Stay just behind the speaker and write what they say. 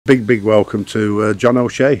Big welcome to John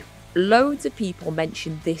O'Shea. Loads of people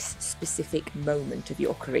mention this specific moment of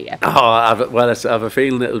your career. I have a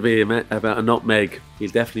feeling it'll be about a nutmeg. He'll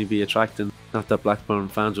definitely be attracting, not that Blackburn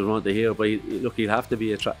fans would want to hear, but he'll have to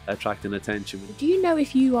be attracting attention. Do you know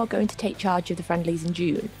if you are going to take charge of the friendlies in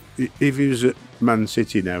June? If he was at Man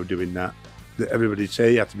City now doing that, everybody'd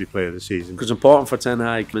say he had to be player of the season. Because it's important for Ten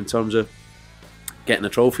Hag in terms of getting a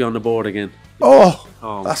trophy on the board again. Oh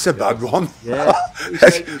that's a bad one. Yeah.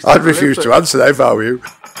 I'd refuse to answer that if I were you.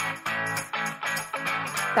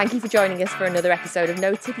 Thank you for joining us for another episode of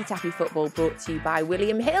No Tippy Tappy Football, brought to you by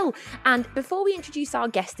William Hill. And before we introduce our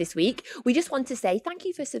guest this week, we just want to say thank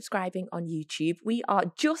you for subscribing on YouTube. We are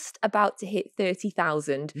just about to hit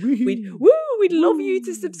 30,000. We'd love you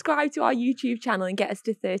to subscribe to our YouTube channel and get us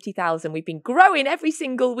to 30,000. We've been growing every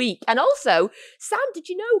single week. And also, Sam, did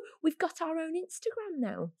you know we've got our own Instagram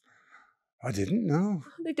now? I didn't know.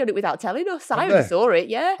 They've done it without telling us. I only saw it,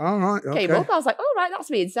 yeah. All right, okay. Came up, I was like, oh, right, that's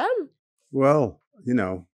me and Sam. Well, you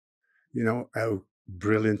know how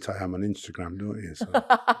brilliant I am on Instagram, don't you? So.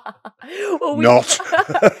 Well, Not.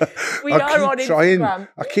 We are on Instagram.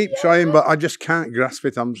 I keep trying, but I just can't grasp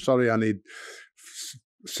it. I'm sorry, I need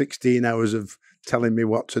 16 hours of telling me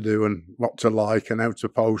what to do and what to like and how to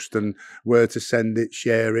post and where to send it,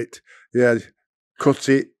 share it, cut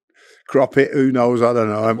it, crop it, who knows, I don't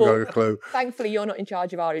know, I haven't got a clue. Thankfully, you're not in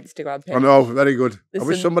charge of our Instagram page. I know, very good. I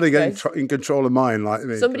wish somebody get in control of mine like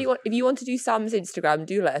me. If you want to do Sam's Instagram,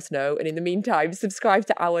 do let us know. And in the meantime, subscribe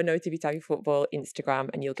to our No Tippy Tappy Football Instagram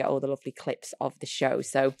and you'll get all the lovely clips of the show.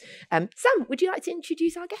 So, Sam, would you like to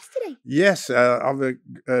introduce our guest today? Yes,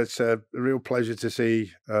 it's a real pleasure to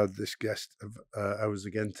see this guest of ours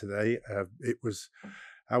again today. It was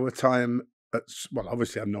our time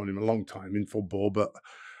obviously I've known him a long time in football, but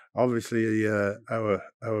obviously, our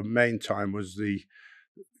main time was the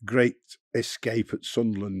great escape at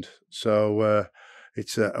Sunderland. So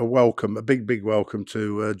it's a big welcome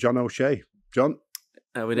to John O'Shea. John,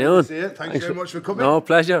 how we doing? Thanks very much for coming. No,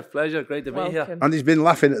 pleasure, great to be here. And he's been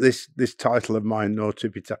laughing at this title of mine, No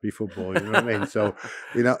Tippy Tappy Football. You know what I mean? So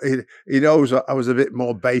he knows I was a bit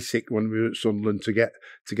more basic when we were at Sunderland to get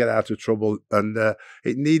out of trouble, and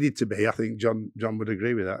it needed to be. I think John would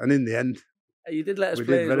agree with that. And in the end. You did let us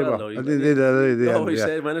play very well. Though. I did. You always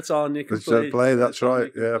said when it's on, you can play. That's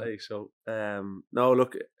right. Yeah. Play. So, no,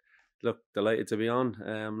 look, delighted to be on.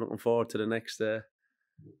 Looking forward to the next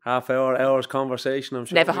hour's conversation. I'm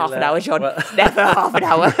sure. Never half an hour, John. Never half an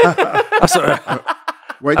hour. That's all right.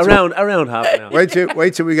 Around half an hour. Wait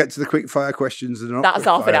till we get to the quick fire questions. That's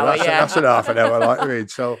half an hour. That's an half an hour. Like I mean,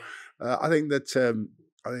 so I think that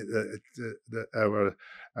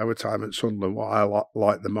our time at Sunderland, what I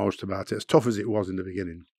liked the most about it, as tough as it was in the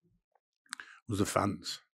beginning, was the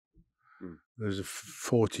fans. There's a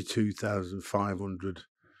 42,500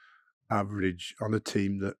 average on a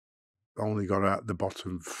team that only got out the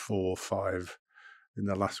bottom 4 or 5 in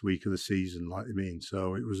the last week of the season. Like I mean,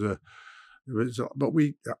 so but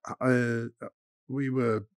we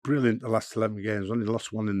were brilliant the last 11 games. Only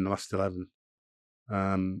lost one in the last 11,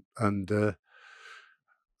 and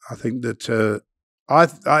I think that.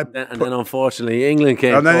 And then unfortunately England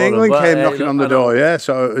came. And then England came knocking on the door. Yeah,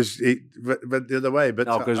 so it went the other way. But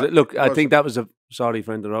no, because look, I think that was sorry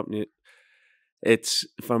for interrupting you. It's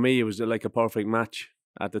for me, it was like a perfect match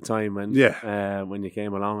at the time when you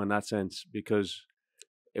came along in that sense, because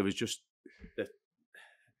it was just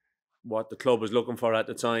what the club was looking for at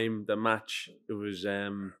the time. The match, it was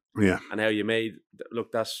and how you made.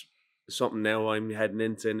 Look, that's something now I'm heading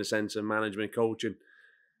into in the sense of management coaching.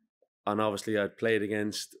 And obviously I'd played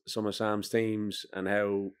against some of Sam's teams and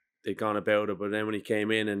how they'd gone about it. But then when he came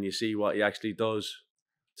in and you see what he actually does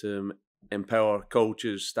to empower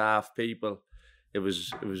coaches, staff, people, it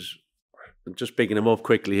was I'm just picking him up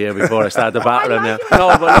quickly here before I start the battle. Now.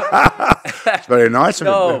 No, but it's very nice of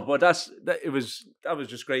him. No, but that was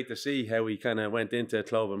just great to see how he kind of went into a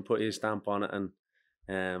club and put his stamp on it.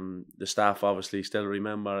 And the staff obviously still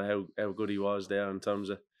remember how good he was there in terms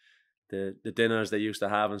of the dinners they used to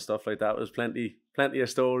have and stuff like that. Was plenty of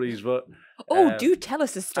stories, but do tell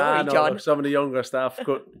us a story, John. Some of the younger staff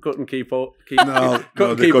couldn't keep up.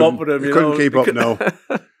 Couldn't keep up with him. Couldn't keep up. No,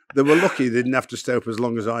 they were lucky they didn't have to stay up as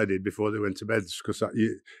long as I did before they went to bed. Because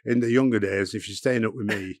in the younger days, if you're staying up with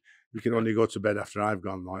me, you can only go to bed after I've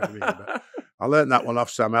gone. Like I mean, but I learned that one off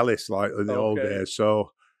Sam Allardyce, like in the old days.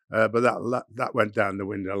 So, but that went down the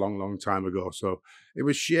window a long time ago. So it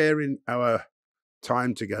was sharing our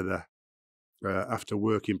time together. After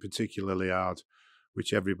working particularly hard,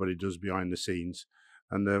 which everybody does behind the scenes,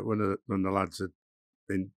 and when the lads are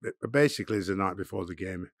in, basically it's the night before the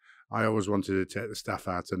game, I always wanted to take the staff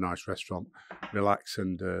out to a nice restaurant, relax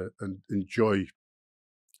and enjoy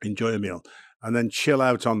a meal, and then chill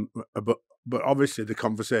out on. But obviously the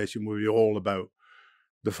conversation will be all about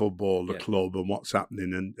the football, the club, and what's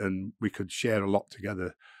happening, and we could share a lot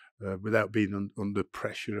together without being under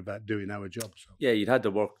pressure about doing our job. So. Yeah, you'd had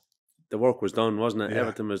the work. The work was done, wasn't it? Yeah.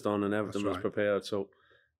 Everything was done and everything was prepared. So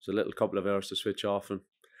it's a little couple of hours to switch off, and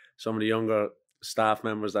some of the younger staff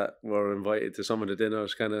members that were invited to some of the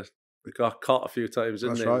dinners kind of got caught a few times,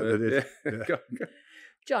 didn't they? That's right, they did. Yeah.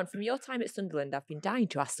 John, from your time at Sunderland, I've been dying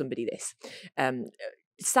to ask somebody this.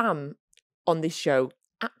 Sam, on this show,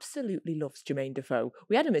 absolutely loves Jermaine Defoe.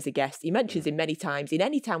 We had him as a guest. He mentions him many times. In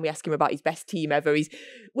any time we ask him about his best team ever,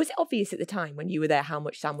 was it obvious at the time when you were there how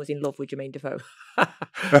much Sam was in love with Jermaine Defoe?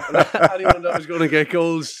 Anyone that was going to get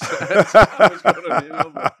goals, I was going to be in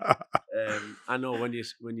love with. I know when you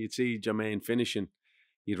see Jermaine finishing,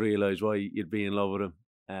 you'd realise why you'd be in love with him.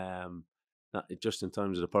 Not just in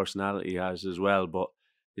terms of the personality he has as well, but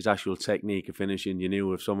his actual technique of finishing. You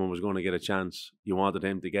knew if someone was going to get a chance, you wanted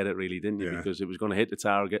him to get it, really, didn't you? Yeah. Because it was going to hit the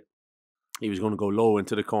target. He was going to go low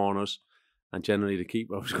into the corners, and generally the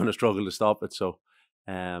keeper was going to struggle to stop it. So,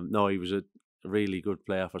 no, he was a really good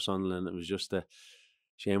player for Sunderland. It was just a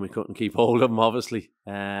shame we couldn't keep hold of him, obviously,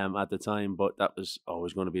 at the time. But that was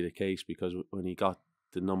always going to be the case, because when he got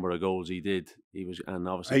the number of goals he did, he was, and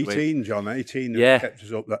obviously 18, John, 18. Yeah, kept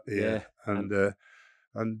us up that year, and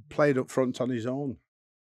played up front on his own.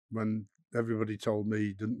 When everybody told me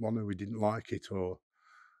he didn't want to, we didn't like it, or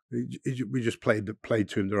we just played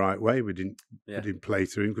to him the right way. We didn't play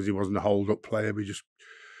through him because he wasn't a hold-up player. We just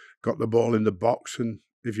got the ball in the box, and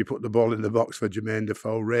if you put the ball in the box for Jermaine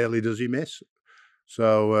Defoe, rarely does he miss.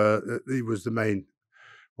 So he was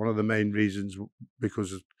one of the main reasons,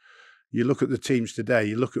 because you look at the teams today,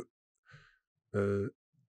 you look at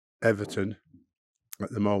Everton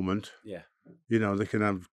at the moment. Yeah. You know, they can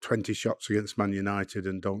have 20 shots against Man United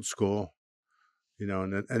and don't score. You know,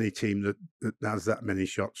 and any team that has that many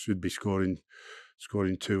shots should be scoring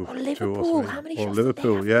two, or Liverpool, 2 or 3. How many or shots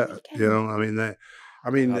Liverpool, yeah. You know, I mean,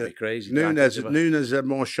 that'd be crazy. Nunes had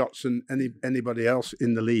more shots than anybody else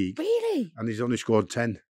in the league. Really? And he's only scored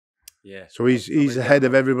 10. Yeah. So he's ahead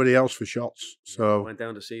of everybody else for shots. So I went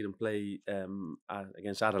down to see them play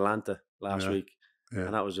against Atalanta last week,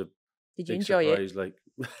 and that was a Did you enjoy surprise. Like,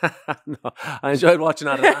 no, I enjoyed watching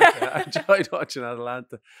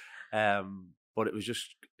Atalanta. But it was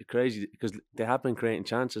just crazy because they have been creating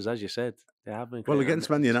chances, as you said. They have been. Well, against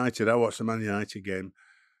Man United, I watched the Man United game,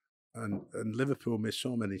 and Liverpool missed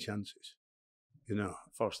so many chances. You know,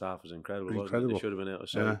 first half was incredible. Wasn't it? They should have been able to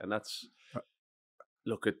say, and that's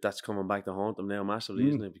that's coming back to haunt them now massively,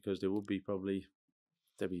 isn't it? Because they would be probably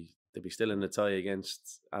they'd be still in the tie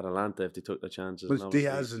against Atalanta if they took the chances. But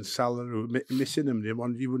Diaz and Salah were missing them.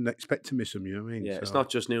 You wouldn't expect to miss them, you know what I mean? Yeah, so, it's not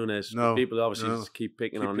just Nunes. No, people obviously just keep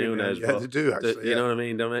picking on Nunes. Yeah, they do, actually. You know what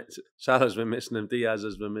I mean? Salah's been missing them. Diaz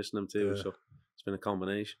has been missing them too. Yeah. So it's been a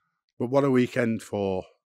combination. But what a weekend for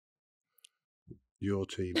your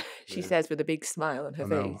team. She says with a big smile on her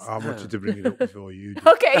face. I wanted to bring it up before you did.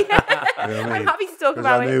 Okay. You know what I mean? I'm happy to talk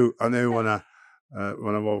about it. I knew when I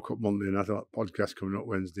woke up Monday and I thought, podcast coming up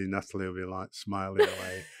Wednesday, Natalie will be like smiling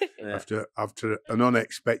away after an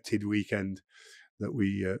unexpected weekend that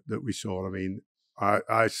we saw. I mean,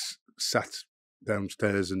 I sat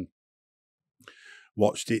downstairs and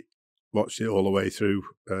watched it all the way through,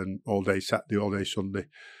 and all day Saturday, all day Sunday,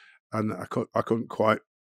 and I couldn't quite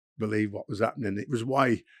believe what was happening. It was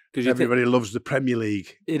why everybody loves the Premier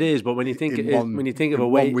League. It is, but when you think of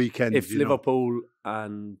away weekend, if Liverpool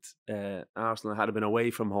and Arsenal had been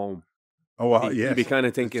away from home, you'd be kind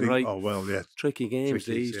of thinking, right? Oh well, yeah, tricky games,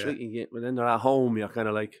 tricky games. But then they're at home, you're kind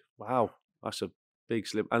of like, wow, that's a big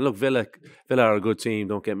slip. And look, Villa are a good team.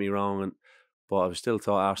 Don't get me wrong, but I still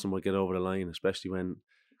thought Arsenal would get over the line, especially when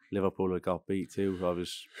Liverpool had got beat too. I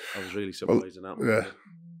was really surprised in that one. Yeah.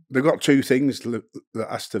 They've got two things that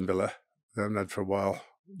Aston Villa haven't had for a while.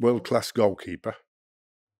 World-class goalkeeper,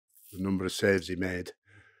 the number of saves he made,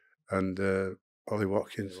 and Ollie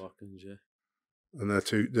Watkins. Yeah. And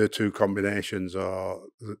their two combinations are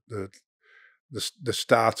the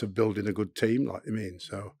start of building a good team, like you mean.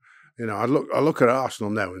 So, you know, I look at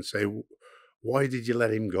Arsenal now and say, why did you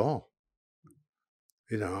let him go?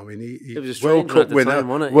 You know, I mean, he's World Cup winner,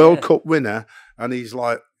 World Cup winner, and he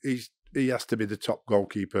has to be the top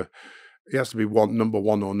goalkeeper. He has to be number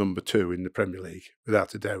one or number two in the Premier League,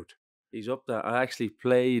 without a doubt. He's up there. I actually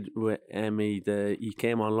played with he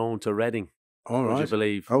came on loan to Reading. All right. Would you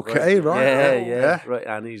believe? Okay, right. Yeah. Right.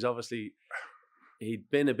 And he'd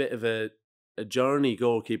been a bit of a journey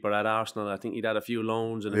goalkeeper at Arsenal. I think he'd had a few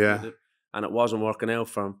loans and it wasn't working out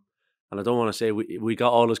for him. And I don't want to say we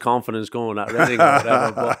got all his confidence going at Reading or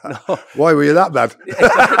whatever, but no. Why were you that bad?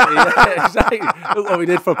 Exactly. Look what we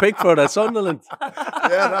did for Pickford at Sunderland.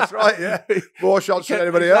 Yeah, that's right, yeah. More shots than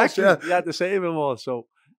anybody else, yeah. You had to save him all. So,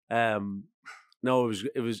 no,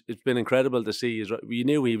 it's been incredible to see. You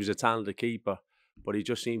knew he was a talented keeper, but he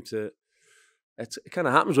just seemed to... It kind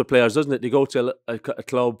of happens with players, doesn't it? They go to a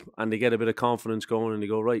club and they get a bit of confidence going and they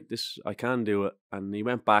go, right, I can do it. And he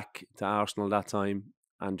went back to Arsenal that time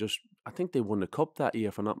and just... I think they won the cup that year,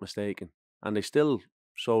 if I'm not mistaken, and they still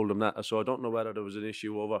sold him that. So I don't know whether there was an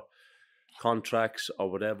issue over contracts or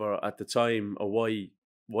whatever at the time, or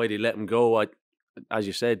why they let him go. As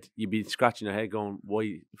you said, you'd be scratching your head going,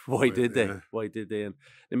 why did they? Why did they? And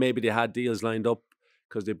maybe they had deals lined up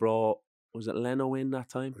because they brought, was it Leno in that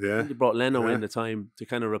time? Yeah, I think they brought Leno in the time to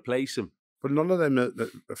kind of replace him. But none of them,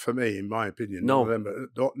 for me, in my opinion, none of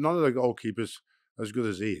the goalkeepers as good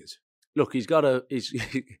as he is. Look, he's a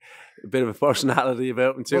bit of a personality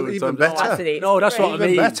about him too. Well, even better. No, that's what I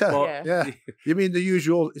mean. Better. Yeah. You mean the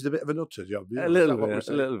usual is a bit of a nutter job? A little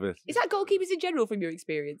bit. Is that goalkeepers in general from your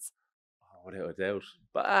experience? Oh, without a doubt.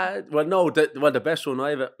 But the best one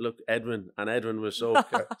I ever Edwin was so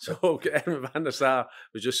Edwin van der Sar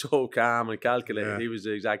was just so calm and calculated. Yeah. He was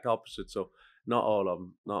the exact opposite. So. Not all of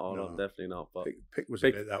them. Definitely not. But Pick was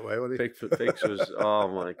a bit that way, wasn't he? Pick was, oh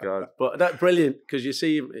my God. But that's brilliant because you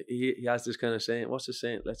see him, he has this kind of saying, what's the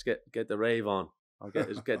saying? Let's get the rave on. Or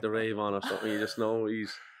get the rave on or something. You just know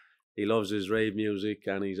he loves his rave music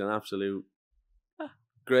and he's an absolute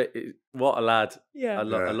great, what a lad. Yeah. I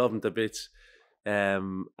love him to bits.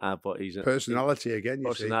 But he's a personality again,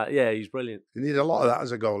 you see. Yeah, he's brilliant. You need a lot of that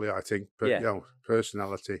as a goalie, I think. But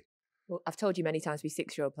personality. Well, I've told you many times, my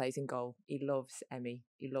 6-year-old plays in goal. He loves Emmy.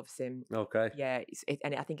 He loves him. Okay. Yeah,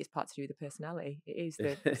 and I think it's part to do with the personality. It is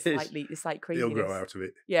the slight craziness. He'll grow out of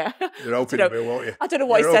it. Yeah. You're hoping he will, won't you? I don't know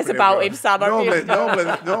what he says about him, Sam.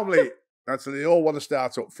 Normally, actually, they all want to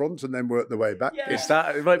start up front and then work their way back. Yeah.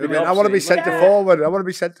 It might be I want to be centre forward. I want to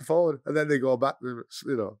be centre forward, and then they go back.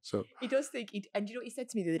 So he does think. And you know what he said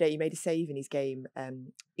to me the other day? He made a save in his game.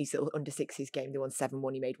 His little under-6s game. They won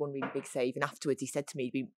 7-1. He made one really big save, and afterwards he said to me,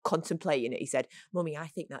 he'd been contemplating it. He said, "Mummy, I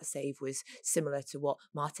think that save was similar to what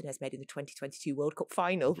Martinez made in the 2022 World Cup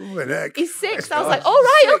final." He's 6. I was like, "All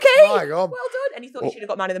right, okay, well done." And he thought he should have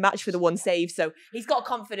got man of the match for the one save. So he's got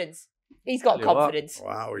confidence. He's got confidence.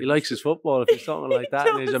 Wow, he likes his football. If he's something like that,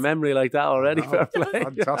 and there's a memory like that already. Wow,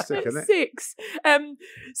 fantastic, isn't it? 6.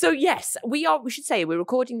 So yes, we should say we're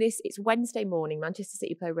recording this. It's Wednesday morning. Manchester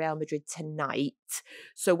City play Real Madrid tonight.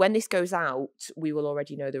 So when this goes out, we will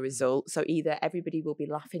already know the result. So either everybody will be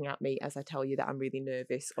laughing at me as I tell you that I'm really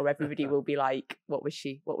nervous, or everybody will be like, "What was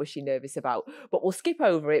she nervous about?" But we'll skip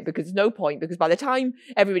over it because there's no point. Because by the time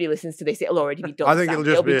everybody listens to this, it'll already be done. I think it'll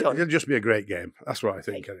just be a great game. That's what I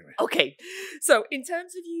think, anyway. Okay. So in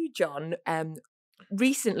terms of you, John,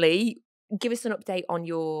 recently, give us an update on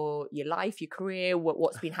your life, your career,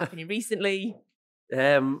 what's been happening recently.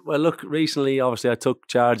 Well, look, recently, obviously, I took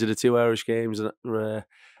charge of the 2 Irish games and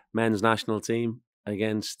men's national team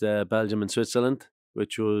against Belgium and Switzerland,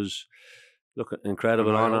 which was, look,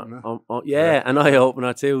 incredible honour. An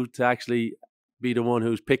eye-opener too, to actually be the one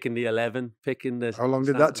who's picking the 11, picking the... How long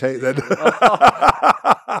did that take then?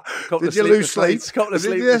 Did you lose sleep? A couple of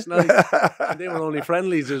sleepless nights. And they were only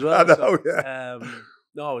friendlies as well. I know, yeah.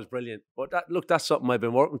 No, it was brilliant. But that's something I've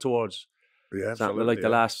been working towards. Yeah, absolutely. Like the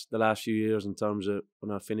last few years, in terms of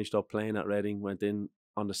when I finished up playing at Reading, went in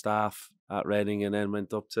on the staff at Reading, and then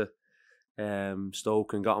went up to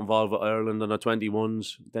Stoke and got involved with Ireland under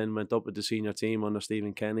 21s. Then went up with the senior team under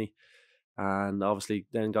Stephen Kenny, and obviously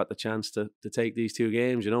then got the chance to take these 2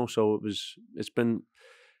 games. So it's been.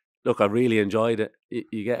 Look, I really enjoyed it.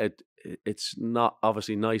 You get it. It's not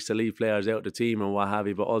obviously nice to leave players out of the team and what have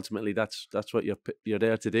you, but ultimately that's what you're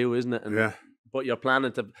there to do, isn't it? And, but you're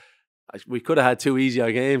planning to. We could have had 2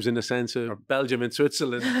 easier games in the sense of Belgium and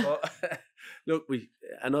Switzerland. But look,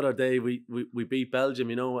 another day we beat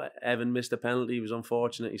Belgium. Evan missed a penalty. He was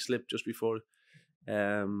unfortunate. He slipped just before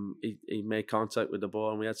he made contact with the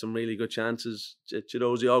ball, and we had some really good chances.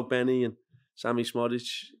 Chidozie Ogbenny and Sammy Smodic,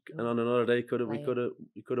 and on another day we could have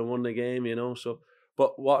won the game, So,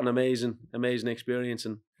 but what an amazing experience.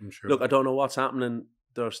 And look, I don't know what's happening.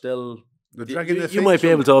 They're still. You might be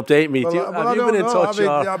able to update me. Have you been in touch?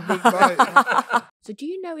 So, do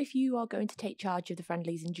you know if you are going to take charge of the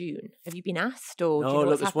friendlies in June? Have you been asked, or no?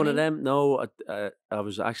 Look, it's one of them. No, I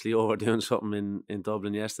was actually over doing something in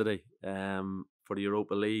Dublin yesterday for the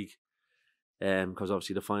Europa League. Because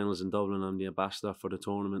obviously the finals in Dublin, I'm the ambassador for the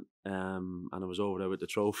tournament, and I was over there with the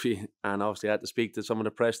trophy, and obviously I had to speak to some of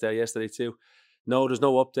the press there yesterday too. No, there's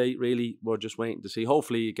no update really. We're just waiting to see.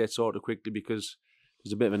 Hopefully it gets sorted quickly because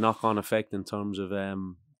there's a bit of a knock-on effect in terms of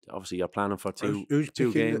obviously you're planning for two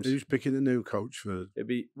games. Who's picking the new coach for?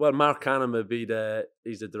 Mark Canham would be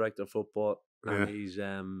he's the director of football, and he's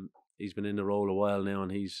been in the role a while now,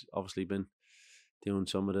 and he's obviously been doing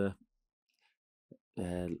some of the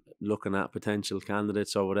looking at potential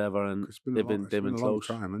candidates or whatever, and they've been close.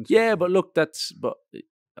 But look, to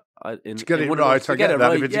get it right, I get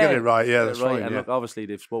that. If it's get it right, that's fine. And look, obviously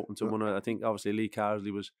they've spoken to one. I think obviously Lee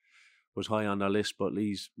Carsley was high on their list, but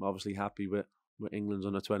Lee's obviously happy with England's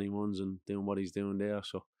under 21s and doing what he's doing there.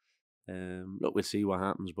 So look, we'll see what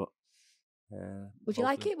happens. But would you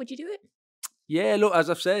like it? Would you do it? Yeah, look, as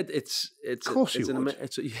I've said, it's of course you would.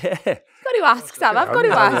 Got to ask, Sam. I've got to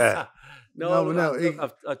ask. No.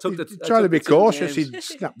 I took trying to be cautious. He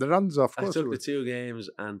snapped the hands off. I took the 2 games,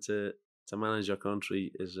 and to manage your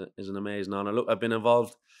country is an amazing honour. Look, I've been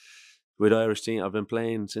involved with Irish team. I've been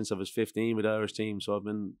playing since I was 15 with Irish team, so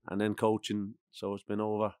and then coaching. So it's been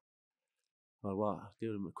over. Well, what?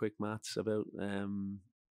 Doing a quick maths about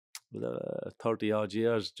 30 odd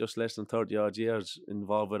years, just less than 30 odd years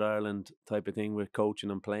involved with Ireland type of thing with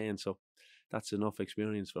coaching and playing. So that's enough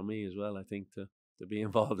experience for me as well, I think, to be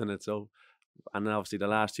involved in it. So, and then obviously the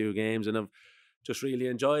last 2 games, and I've just really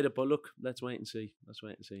enjoyed it. But look, let's wait and see.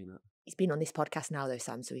 Now. He's been on this podcast now, though,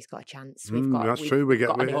 Sam, so he's got a chance. That's true. We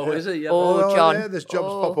get. Is it? Yeah. John. Yeah, there's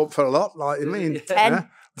jobs pop up for a lot. Like I mean, 10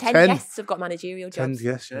 guests have got managerial jobs.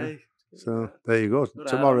 10 guests. Yeah. So there you go.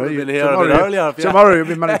 Tomorrow you'll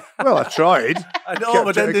be managed. Well, I tried. I know,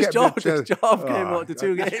 but then this job came up. The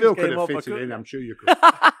 2 games still came up. Fit it in, I'm sure you could.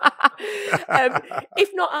 If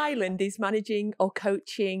not Ireland, is managing or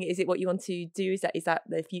coaching? Is it what you want to do? Is that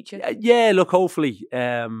the future? Yeah. Look, hopefully.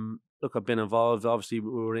 Look, I've been involved. Obviously, we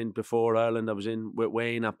were in before Ireland. I was in with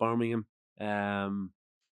Wayne at Birmingham. And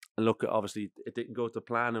look, obviously, it didn't go to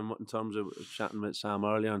plan. And in terms of chatting with Sam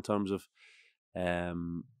earlier, in terms of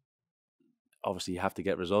obviously you have to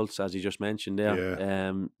get results, as you just mentioned there.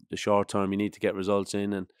 Yeah. The short term, you need to get results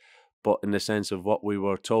in, but in the sense of what we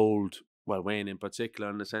were told, well, Wayne in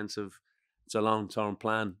particular, in the sense of it's a long-term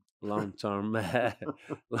plan, long-term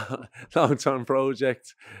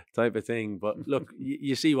project type of thing. But look,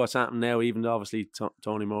 you see what's happened now. Even though obviously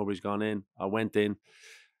Tony Mowbray's gone in, I went in,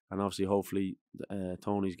 and obviously hopefully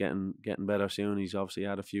Tony's getting better soon. He's obviously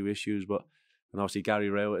had a few issues, but. And obviously Gary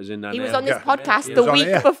Rowett is in there. He was on this podcast the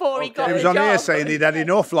week before he got the job. He was on here saying he'd had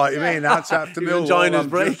enough, like, you mean, that's after Millwall. Enjoying his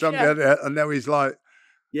break. And now he's like...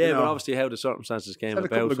 Yeah, but obviously how the circumstances came about.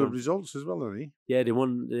 Had a couple of good results as well, hasn't he? Yeah, they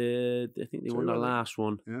won, I think they won the last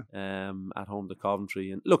one at home to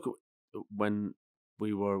Coventry. And look, when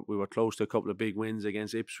we were close to a couple of big wins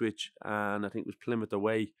against Ipswich, and I think it was Plymouth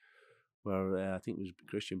away, where I think it was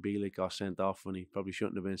Christian Bielik got sent off when he probably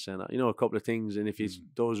shouldn't have been sent off. You know, a couple of things, and if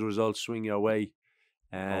those results swing your way,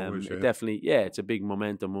 definitely, it's a big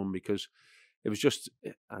momentum one, because it was just,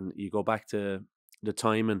 and you go back to the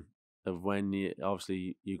timing of when you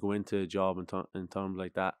go into a job in terms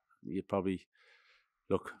like that, you probably,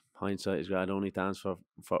 look, hindsight is great. I don't need to answer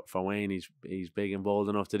for Wayne. He's big and bold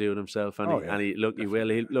enough to do it himself, and he's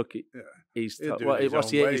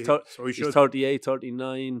what's the age? He's 38,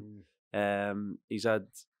 39. He's had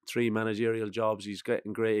 3 managerial jobs. He's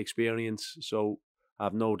getting great experience, so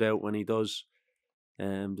I've no doubt when he does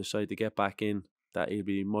decide to get back in, that he'll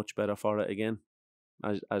be much better for it again,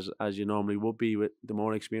 as you normally would be with the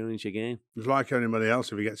more experience you gain. It's like anybody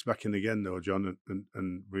else. If he gets back in again, though, John,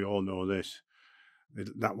 and we all know this,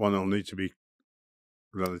 that one will need to be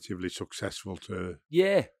relatively successful to.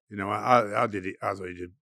 Yeah, you know, I did it. I thought he did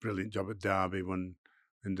a brilliant job at Derby when.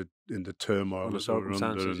 In the turmoil that we were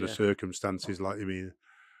under and the circumstances, like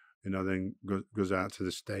then goes out to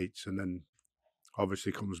the States, and then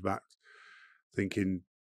obviously comes back thinking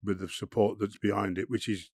with the support that's behind it, which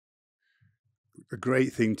is a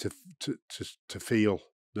great thing to feel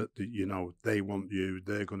that they want you,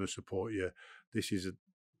 they're going to support you. This is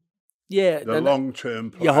the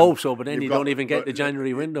long-term plan. You hope so, but then you don't even get the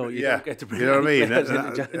January window. You don't get to bring any players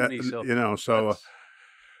into January. So.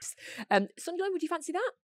 Sunderland, would you fancy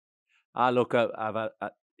that? Look, I've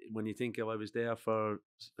when you think of, I was there for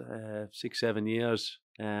 6-7 years.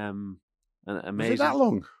 And amazing. Was it that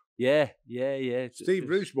long? Yeah. Steve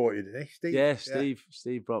Bruce brought you, did he?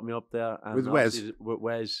 Steve brought me up there. And with Wes? With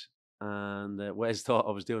Wes. And Wes thought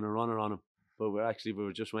I was doing a runner on him. But we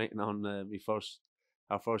were just waiting on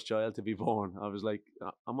our first child to be born. I was like,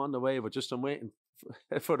 I'm on the way, but I'm waiting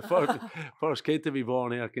for the first kid to be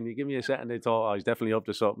born here. Can you give me a second? They thought, he's definitely up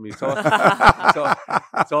to something. He's talking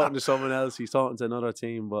to someone else. He's talking to another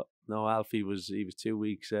team. But no, Alfie was 2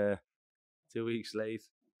 weeks late.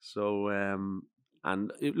 So,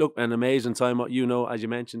 and look, an amazing time. You know, as you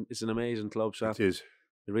mentioned, it's an amazing club, Sam. It is.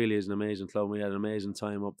 It really is an amazing club. We had an amazing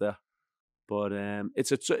time up there. But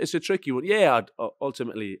it's a tricky one. Yeah,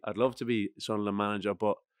 ultimately, I'd love to be Sunderland manager,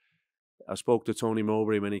 but I spoke to Tony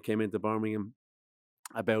Mowbray when he came into Birmingham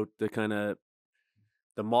about the kind of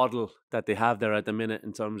the model that they have there at the minute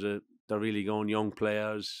in terms of they're really going young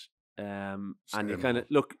players. And you kind of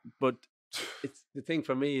look, but it's the thing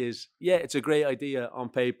for me is, yeah, it's a great idea on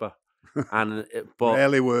paper, and but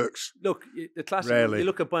rarely works. Look, the classic. Rarely. You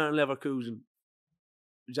look at Bayern Leverkusen.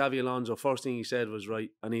 Xavi Alonso, first thing he said was, right,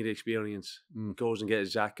 I need experience. Goes and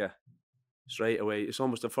gets Xhaka straight away. It's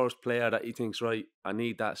almost the first player that he thinks, right, I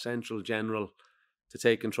need that central general to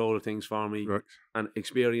take control of things for me. Right. And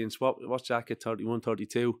experience. What's Xhaka, 31,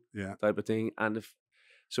 32? Yeah. Type of thing. And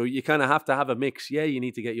so you kind of have to have a mix. Yeah, you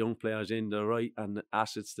need to get young players in there, right, and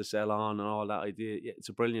assets to sell on and all that idea. Yeah, it's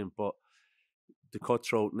a brilliant, but the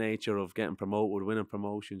cutthroat nature of getting promoted, winning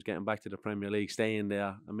promotions, getting back to the Premier League, staying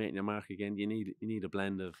there and making your mark again, you need a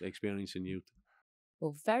blend of experience and youth.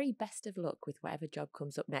 Well, very best of luck with whatever job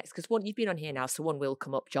comes up next, because one, you've been on here now, so one will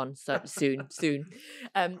come up, John, so soon.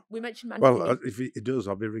 We mentioned Man City. Well, if it does,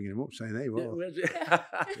 I'll be ringing him up saying, hey, what? Yeah.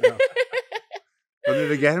 Done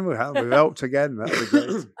it again, we've helped again, that'd be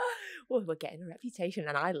great. Well, we're getting a reputation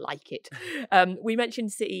and I like it. We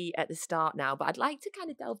mentioned City at the start now, but I'd like to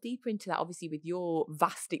kind of delve deeper into that, obviously, with your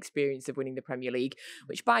vast experience of winning the Premier League,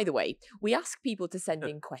 which, by the way, we ask people to send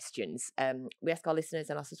in questions. We ask our listeners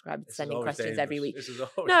and our subscribers to send in questions every week.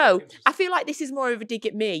 No, I feel like this is more of a dig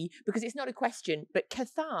at me because it's not a question, but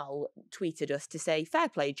Cathal tweeted us to say, fair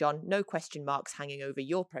play, John, no question marks hanging over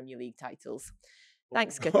your Premier League titles.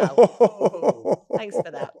 Thanks, Cathal. Thanks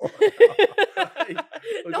for that.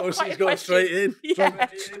 He's going straight in. Yeah.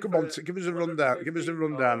 Come on, give us a rundown. Give us a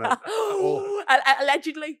rundown.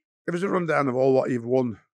 Allegedly. Give us a rundown of all what you've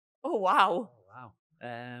won. Oh, wow.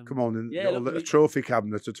 Come on, a trophy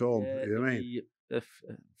cabinet at home. You know what I mean?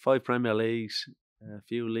 5 Premier Leagues, a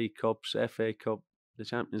few League Cups, FA Cup, the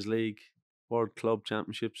Champions League, World Club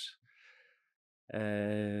Championships.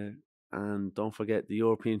 And don't forget the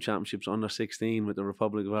European Championships under 16 with the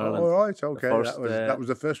Republic of Ireland. All right, okay. That was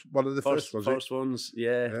the first one of the first ones,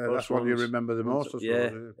 yeah. That's one you remember the most. Yeah.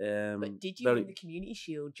 But did you win the Community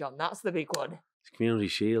Shield, John? That's the big one. The Community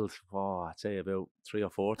Shield, I'd say about 3 or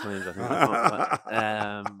 4 times. I think.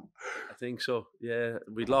 I think so. Yeah,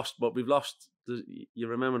 we've lost. You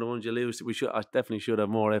remember the ones you lose? I definitely should have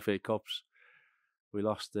more FA Cups. We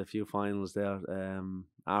lost a few finals there.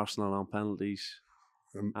 Arsenal on penalties.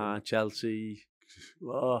 Chelsea.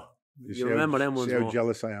 Oh, you remember them ones? See how more.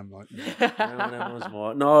 Jealous I am, like. Remember them ones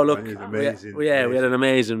more. No, look, we had an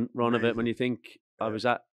amazing run of it. When you think I was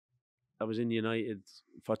in United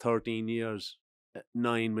for 13 years,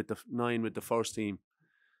 9 with the first team,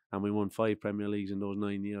 and we won 5 Premier Leagues in those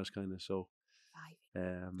 9 years, kind of. So,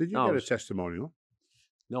 did you get a testimonial?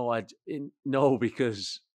 No, no,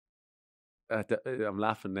 because I'm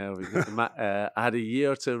laughing now. I had a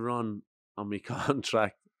year to run on my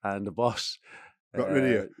contract, and the boss got rid of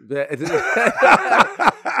you.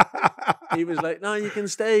 He was like, "No, you can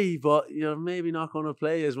stay, but you're maybe not going to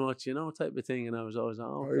play as much, type of thing." And I was always like,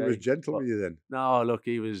 "Oh, okay." He was gentle with you then. No, look,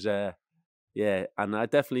 he was, yeah, and I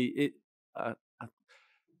definitely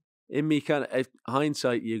in me kind of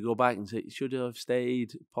hindsight, you go back and say, should have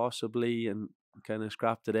stayed possibly, and kind of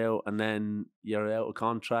scrapped it out, and then you're out of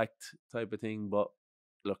contract type of thing. But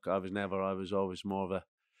look, I was always more of a.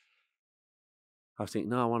 I was thinking,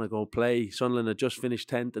 no, I want to go play. Sunderland had just finished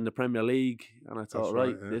 10th in the Premier League, and I thought,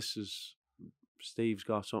 this is Steve's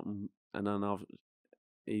got something. And then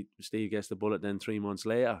Steve gets the bullet. Then 3 months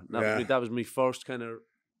later, that was my first kind of.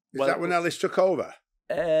 Is that when Ellis took over?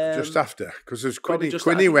 Just after, because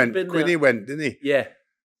Quinny went, didn't he? Yeah.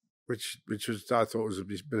 Which was, I thought was a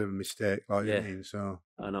bit of a mistake. Like, yeah. So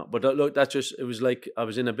I know, but look, it was like I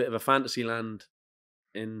was in a bit of a fantasy land.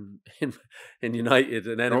 In United,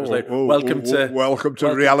 and then it was like welcome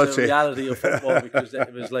to reality. The reality of football, because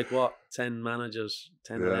it was like 10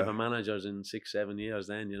 11 managers in 6-7 years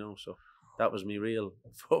then, so that was my real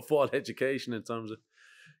football education in terms of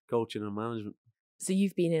coaching and management. So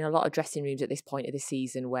you've been in a lot of dressing rooms at this point of the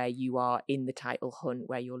season where you are in the title hunt,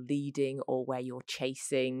 where you're leading or where you're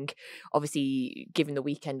chasing. Obviously, given the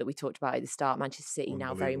weekend that we talked about at the start, Manchester City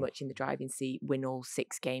now very much in the driving seat, win all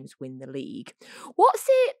 6 games, win the league. What's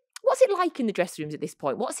it like in the dressing rooms at this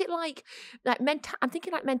point? What's it like I'm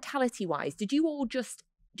thinking like mentality-wise, did you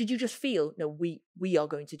just feel, no, we are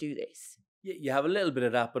going to do this? You have a little bit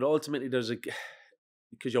of that, but ultimately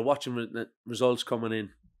because you're watching results coming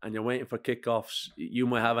in. and you're waiting for kickoffs. You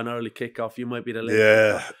might have an early kickoff. You might be the late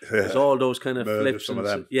kickoff. There's all those kind of flips. Some of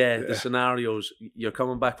them. The scenarios. You're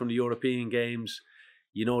coming back from the European games.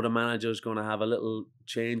 You know the manager's going to have a little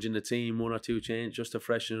change in the team, 1 or 2 change, just to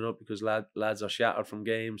freshen it up because lads are shattered from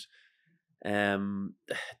games.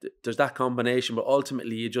 There's that combination, but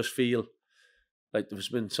ultimately you just feel like there's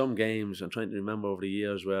been some games, I'm trying to remember over the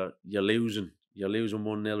years, where you're losing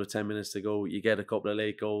 1-0 with 10 minutes to go. You get a couple of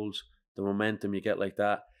late goals, the momentum you get like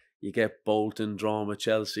that. You get Bolton drawn with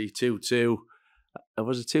Chelsea 2-2.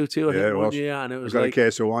 Was it 2-2? Yeah, it was. And it was got a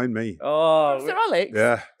case of wine, me. Oh, Sir Alex.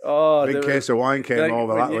 Yeah. Oh, big case of wine came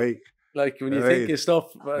over that week. Like when you think of stuff,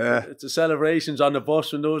 it's the celebrations on the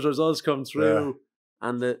bus when those results come through,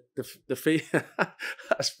 and the fee.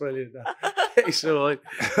 That's brilliant. So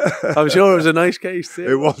I'm sure it was a nice case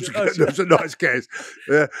too. It was. It was a nice case.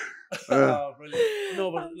 Yeah. Oh, brilliant.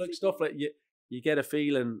 No, but like stuff like you get a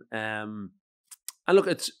feeling, and look,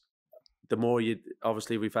 it's. The more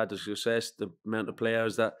obviously we've had the success, the amount of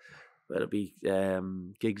players that, whether it be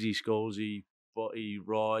Giggsy, Scholesy, Butty,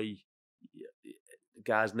 Roy,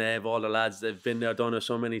 Gaznev, all the lads, they've been there, done it,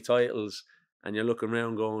 so many titles, and you're looking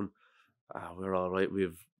around going, we're all right.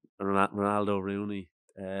 We've Ronaldo, Rooney,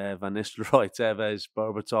 Van Nistelrooy, Tevez,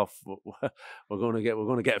 Berbatov. We're going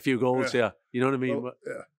to get a few goals here. You know what I mean? Well,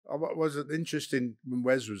 was it interesting when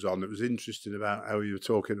Wes was on? It was interesting about how you were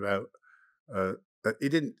talking about. He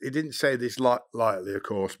didn't say this lightly, of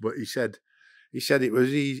course, but he said it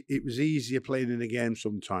was easier playing in a game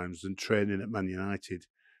sometimes than training at Man United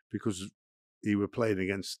because he were playing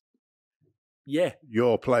against your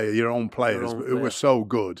own players who were so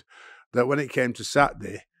good that when it came to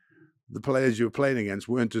Saturday, the players you were playing against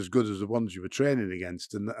weren't as good as the ones you were training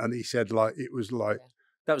against, and he said like it was like.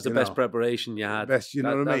 That was the best preparation you had. Best, you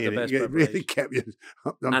know what I mean? It really kept you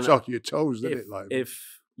on top of your toes, didn't it? Like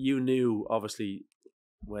if you knew, obviously,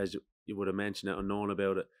 whereas you would have mentioned it or known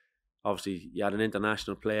about it, obviously you had an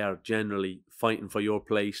international player generally fighting for your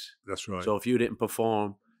place. That's right. So if you didn't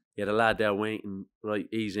perform, you had a lad there waiting, right,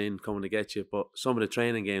 he's in, coming to get you. But some of the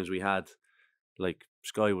training games we had, like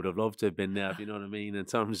Sky would have loved to have been there, if you know what I mean, in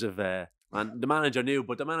terms of, and the manager knew,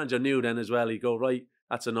 but the manager knew then as well, he'd go, right,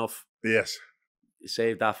 that's enough. Yes.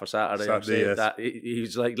 Save that for Saturday. Save that.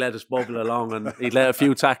 He's like, let us bubble along, and he'd let a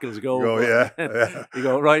few tackles go. You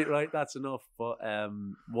go, right, that's enough. But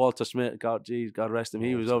Walter Smith, God rest him.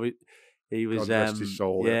 He was God rest his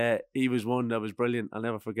soul. He was one that was brilliant. I'll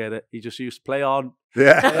never forget it. He just used to play on.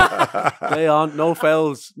 Play on. No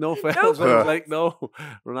fouls. No. Like, no.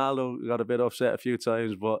 Ronaldo got a bit upset a few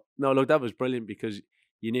times, but no, look, that was brilliant because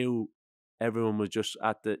you knew. Everyone was just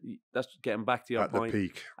that's getting back to your point.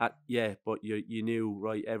 At the peak. But you knew,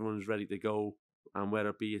 right, everyone was ready to go. And whether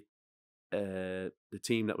it be the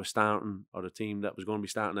team that was starting or the team that was going to be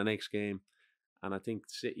starting the next game. And I think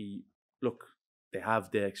City, look, they have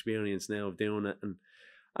the experience now of doing it. And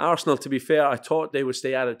Arsenal, to be fair, I thought they would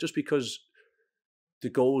stay at it just because the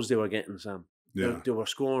goals they were getting, Sam. Yeah. They were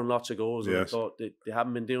scoring lots of goals. And I thought they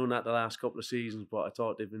haven't been doing that the last couple of seasons, but I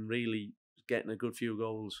thought they've been really getting a good few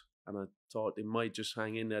goals. And I thought they might just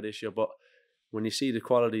hang in there this year. But when you see the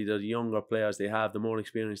quality, the younger players they have, the more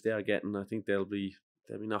experience they are getting, I think they'll be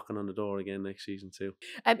knocking on the door again next season too.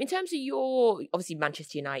 In terms of your, obviously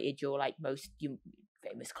Manchester United, your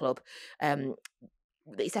famous club.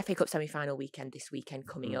 It's FA Cup semi-final weekend this weekend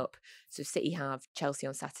coming up. So City have Chelsea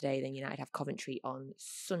on Saturday, then United have Coventry on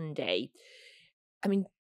Sunday. I mean,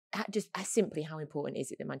 just simply, how important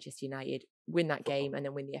is it that Manchester United win that game and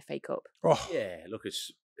then win the FA Cup? Yeah, look,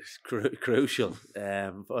 it's crucial.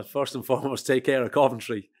 First and foremost, take care of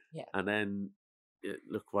Coventry, and then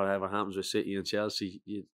look, whatever happens with City and Chelsea.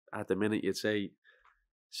 At the minute, you'd say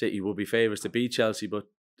City will be favourites to beat Chelsea, but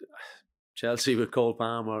Chelsea with Cole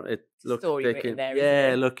Palmer, look,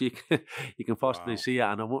 you can possibly see it,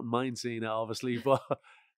 and I wouldn't mind seeing it, obviously, but.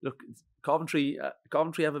 Look, Coventry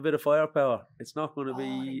have a bit of firepower. It's not going to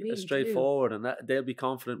be really straightforward, and that they'll be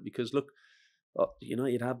confident because look,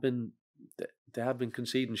 United have been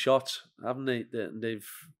conceding shots, haven't they?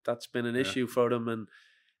 That's been an issue for them,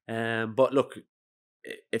 and but look,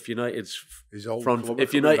 if United's front,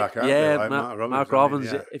 Mark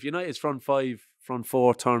Robbins, if United's front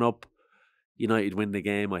four turn up, United win the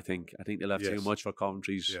game. I think they'll have too much for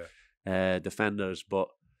Coventry's defenders, but.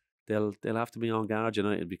 They'll have to be on guard,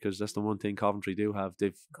 United, because that's the one thing Coventry do have.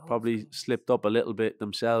 They've probably slipped up a little bit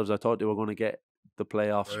themselves. I thought they were going to get the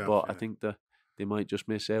playoffs, but I think they might just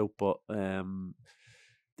miss out. But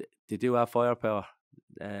they do have firepower.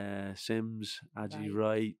 Sims, Adji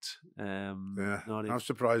Wright. I'm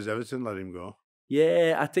surprised Everton let him go.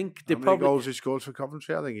 Yeah, I think How many goals he scored for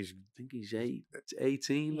Coventry? I think he's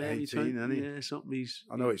 18, maybe. 18, isn't he? Yeah, something.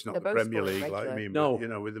 I know it's not the Premier League, like I mean, no. but, you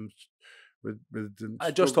know, with them.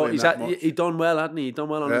 I just thought he done well, hadn't he? He done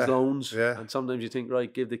well on his loans. Yeah. And sometimes you think,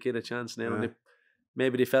 right, give the kid a chance now. And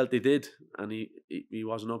maybe they felt they did, and he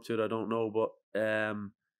wasn't up to it. I don't know, but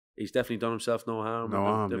he's definitely done himself no harm. No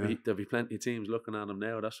harm. There'll be plenty of teams looking at him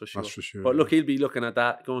now. That's for sure. That's for sure. But look, he'll be looking at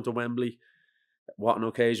that going to Wembley. What an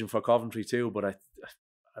occasion for Coventry too. But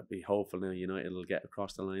I'd be hopeful now United will get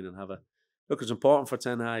across the line and have a look. It's important for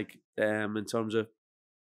Ten Hag in terms of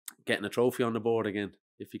getting a trophy on the board again.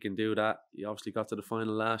 If you can do that, you obviously got to the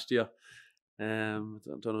final last year. I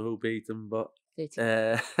don't know who beat them, but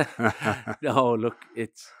no, look,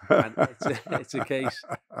 it's a case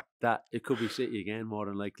that it could be City again more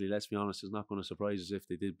than likely. Let's be honest, it's not going to surprise us if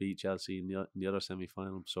they did beat Chelsea in the other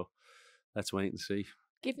semi-final. So let's wait and see.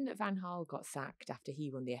 Given that Van Gaal got sacked after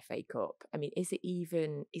he won the FA Cup, I mean, is it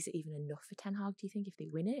even enough for Ten Hag? Do you think if they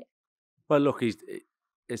win it? Well, look,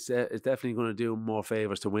 it's definitely going to do him more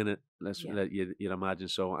favours to win it. You'd imagine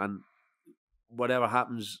so. And whatever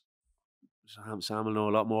happens, Sam will know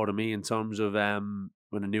a lot more than me in terms of when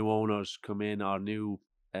the new owners come in, or new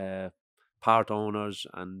part owners,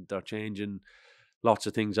 and they're changing lots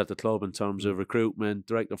of things at the club in terms of recruitment,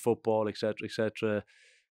 director of football, etc.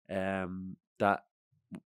 That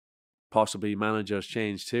possibly managers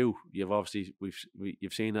change too.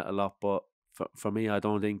 You've seen it a lot, but for me, I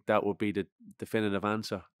don't think that would be the definitive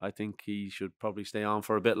answer. I think he should probably stay on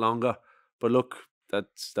for a bit longer. But look,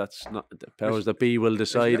 that's not the powers that be will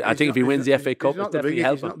decide. I think if he wins the FA Cup, it's definitely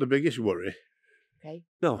helping. It's not the biggest worry. Okay.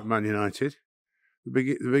 No, Man United.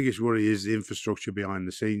 The biggest worry is the infrastructure behind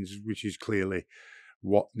the scenes, which is clearly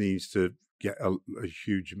what needs to get a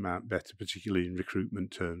huge amount better, particularly in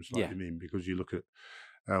recruitment terms. I mean, because you look at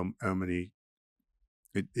how many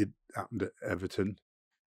it happened at Everton,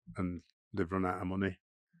 and they've run out of money.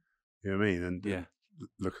 You know what I mean? And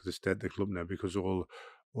look at the state of the club now, because all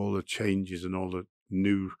the changes and all the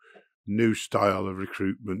new style of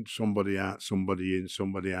recruitment, somebody out, somebody in,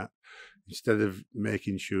 somebody out, instead of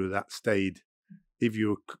making sure that stayed. If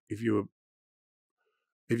you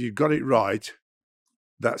got it right,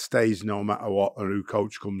 that stays no matter what or who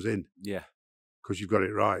coach comes in. Yeah, because you've got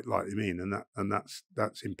it right, like I mean, and that's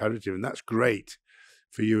imperative, and that's great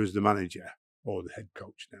for you as the manager or the head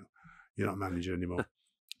coach. Now you're not a manager anymore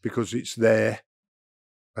because it's there,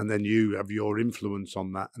 and then you have your influence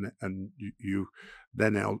on that, and you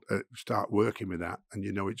then start working with that, and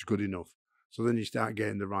you know it's good enough. So then you start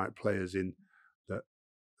getting the right players in that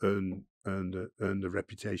earn the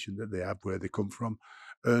reputation that they have, where they come from,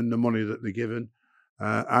 earn the money that they're given,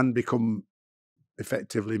 and become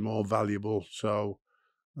effectively more valuable. So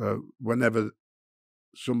whenever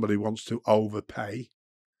somebody wants to overpay,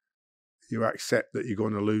 you accept that you're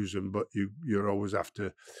going to lose them, but you're always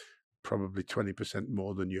after probably 20%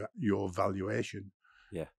 more than your valuation.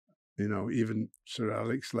 Yeah. You know, even Sir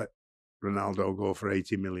Alex let Ronaldo go for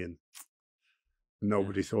 80 million.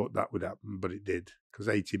 Nobody thought that would happen, but it did, because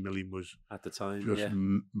 80 million was at the time just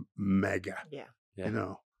mega. Yeah. You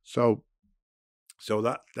know, so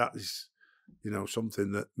that is, you know,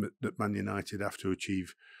 something that Man United have to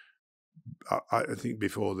achieve. I think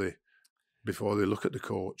before they look at the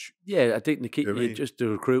coach. Yeah, I think the key just the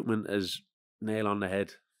recruitment is nail on the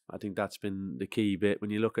head. I think that's been the key bit.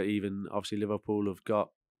 When you look at even obviously Liverpool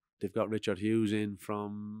they've got Richard Hughes in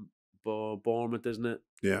from Bournemouth, isn't it?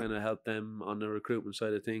 Yeah, kind of help them on the recruitment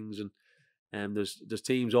side of things, and there's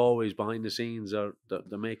teams always behind the scenes they're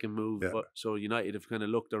making moves. Yeah. But so United have kind of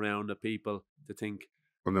looked around at people to think.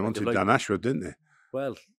 Well, they wanted Dan Ashworth, didn't they?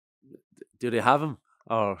 Well, do they have him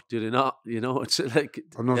or do they not? You know, it's like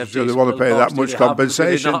I'm not sure they want to pay that much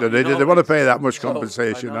compensation. Do they? They want to pay that much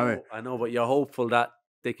compensation, don't they? I know, but you're hopeful that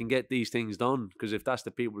they can get these things done, because if that's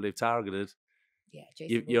the people they've targeted,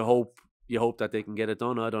 you hope that they can get it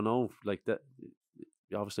done. I don't know, like that.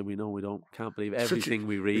 Obviously, we know we can't believe everything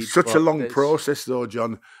we read. It's such a long process, though,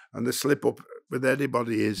 John. And the slip up with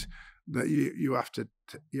anybody is that you have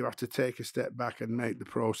to take a step back and make the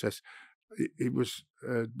process. It was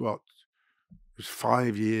it was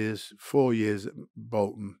 4 years at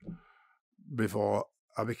Bolton before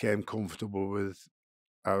I became comfortable with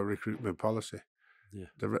our recruitment policy. Yeah.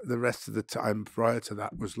 The rest of the time prior to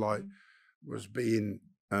that was being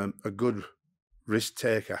a good risk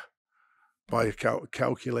taker by a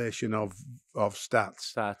calculation of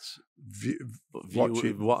stats.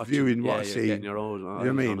 Viewing what I see. You know what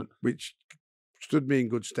I mean? Which stood me in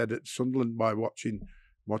good stead at Sunderland by watching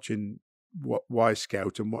Y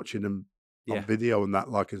Scout and watching them on video and that,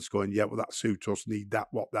 like, and going, yeah, well, that suits us, need that,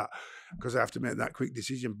 what that, because I have to make that quick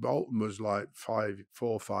decision. Bolton was like 4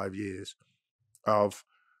 or 5 years of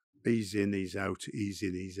he's in, he's out, he's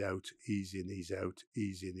in, he's out, he's in, he's out,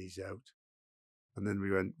 he's in, he's out. And then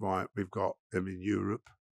we went, right, we've got him in Europe.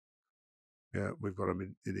 Yeah, we've got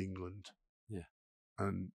him in England. Yeah.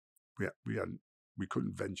 And we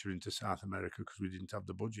couldn't venture into South America because we didn't have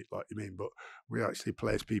the budget, like you mean, but we actually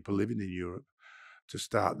placed people living in Europe to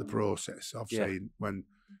start the process of saying when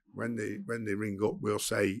they ring up, we'll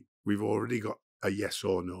say we've already got a yes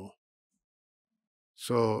or no.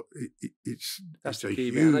 So it's a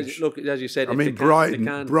huge. Look, as you said, I mean, Brighton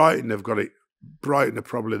have got it. Brighton are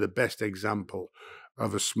probably the best example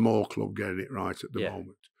of a small club getting it right at the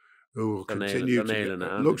moment. Who will continue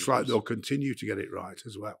to looks like they'll continue to get it right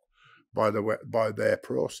as well by their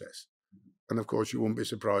process. And of course, you wouldn't be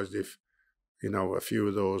surprised if, you know, a few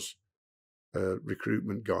of those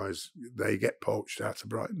recruitment guys, they get poached out of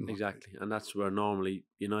Brighton. Exactly, and that's where normally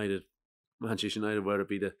Manchester United, whether it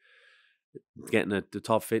be getting the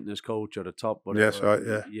top fitness coach or the top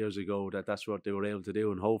whatever, years ago, that's what they were able to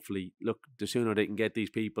do. And hopefully, look, the sooner they can get these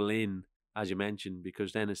people in, as you mentioned,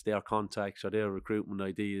 because then it's their contacts or their recruitment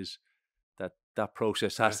ideas that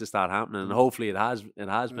process has to start happening. And hopefully it has been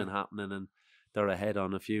happening, and they're ahead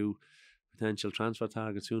on a few potential transfer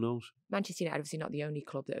targets. Who knows? Manchester United obviously not the only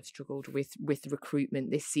club that have struggled with recruitment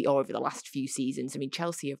this season or over the last few seasons. I mean,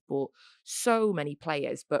 Chelsea have bought so many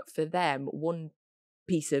players, but for them, one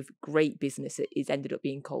piece of great business is ended up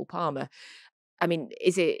being Cole Palmer. I mean,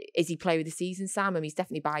 is he player of the season, Sam? I mean, he's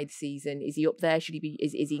definitely by the season. Is he up there? Should he be?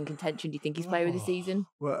 Is he in contention? Do you think he's player of the season?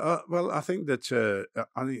 Well, I think that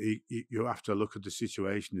you have to look at the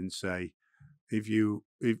situation and say, if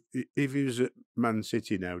he was at Man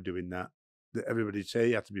City now doing that everybody'd say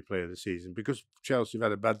he had to be player of the season, because Chelsea have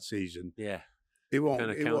had a bad season. Yeah, he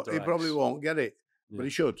won't. He probably won't get it, but he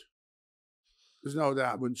should. There's no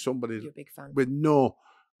doubt when somebody You're a big fan. with no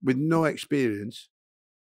experience.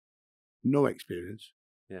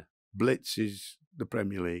 Yeah. Blitzes the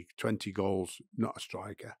Premier League, 20 goals, not a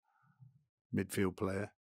striker, midfield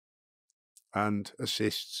player, and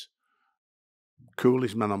assists.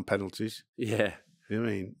 Coolest man on penalties. Yeah. You know what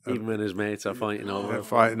I mean? Even when his mates are fighting over it.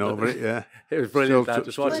 Fighting over it, yeah. It was brilliant.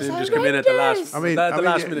 Just watching him just come in at the last.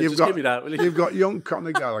 Last minute. Just give me that. Will you? You've got young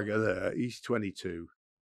Conor Gallagher there. He's 22.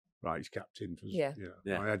 Right, he's captain. Yeah.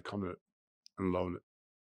 I had Conor on loan at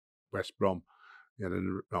West Brom. He had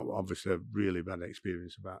obviously a really bad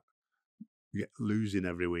experience about losing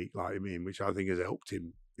every week, like I mean, which I think has helped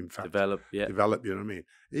him, in fact, develop, you know what I mean?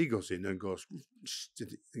 He goes in and goes,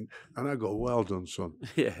 and I go, well done, son.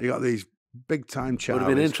 Yeah. You got these big time challenges. Would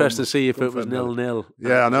have been interesting to see if it was 0-0.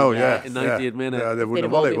 Yeah, I know, in 90th minute. Yeah, they wouldn't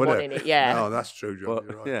have won it, would it? Yeah. No, that's true, John. But,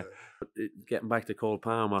 you're right yeah. There. Getting back to Cole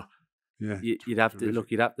Palmer, yeah, you'd have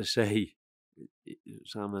to say,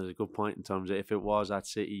 Sam has a good point in terms of if it was at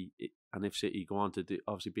City, and if City go on to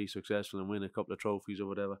obviously be successful and win a couple of trophies or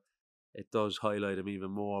whatever, it does highlight him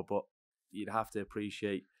even more. But you'd have to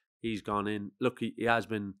appreciate he's gone in. Look, he has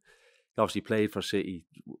been obviously played for City,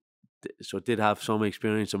 so did have some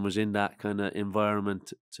experience and was in that kind of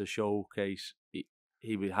environment to showcase.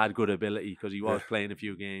 He had good ability because he was playing a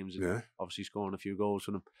few games and obviously scoring a few goals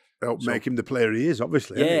for them. Helped make him the player he is,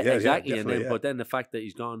 obviously. Yeah, exactly. And then, but then the fact that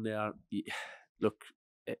he's gone there, look,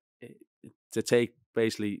 to take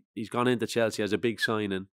basically, he's gone into Chelsea as a big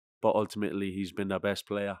signing, but ultimately he's been their best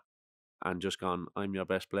player and just gone, I'm your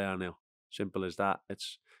best player now. Simple as that.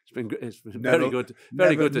 It's been very good.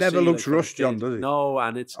 Very good to see. Never looks rushed, John, does he? No,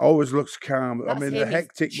 and it's always looks calm. I mean, the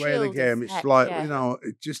hectic way of the game, it's like, you know,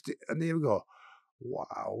 it just, and here we go.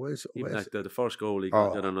 Wow, where's like the first goal he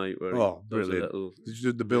got the other night where he brilliant.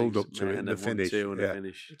 The build up to it and the finish. The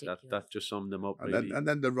finish. That just summed them up really. And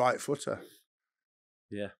then the right footer.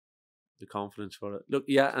 Yeah. The confidence for it. Look,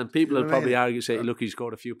 and people will probably argue, say, look, he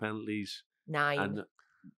scored a few penalties. 9. And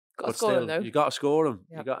got to score him though. You got to score him.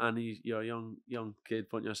 Yep. You're a young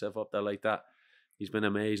kid putting yourself up there like that. He's been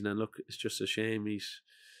amazing, and look, it's just a shame he's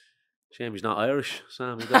not Irish,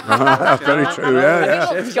 Sam. That's very true.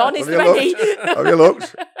 Yeah. John is ready. Have you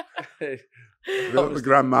looked? You look at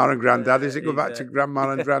grandma and granddad. Does it go back to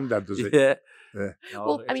grandma and granddad? Does it? Yeah. Yeah. No,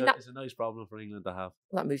 well, I mean, it's a nice problem for England to have.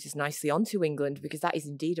 Well, that moves us nicely on to England, because that is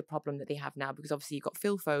indeed a problem that they have now, because obviously you've got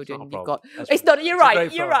Phil Foden,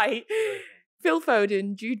 you're right. Phil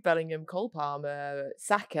Foden, Jude Bellingham, Cole Palmer,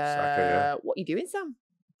 Saka. What are you doing, Sam?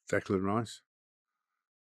 Declan Rice.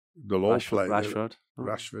 They'll all play. Rashford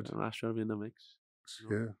in the mix.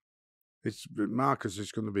 Yeah. Marcus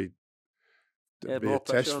is going to be a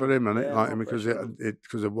test for him, isn't it? Like,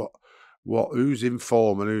 because of what who's in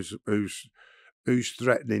form and who's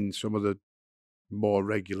threatening some of the more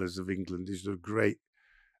regulars of England is a great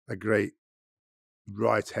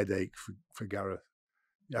right headache for Gareth.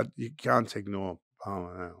 You can't ignore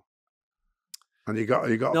Palmer now. And you got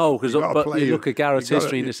no, because you look at Gareth's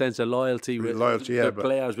history in the sense of loyalty with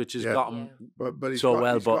players, which has gotten but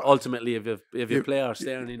ultimately, if your player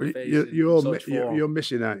staring in the face, you're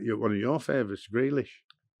missing out. You're one of your favourites, Grealish.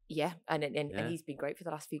 Yeah, and he's been great for the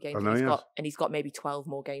last few games. He's got maybe 12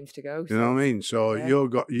 more games to go. So. You know what I mean? So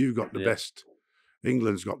you've got the best.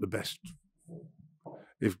 England's got the best.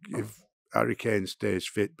 If Harry Kane stays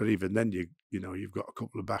fit, but even then you've got a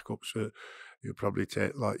couple of backups. You'll probably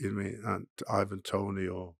take Ivan Toney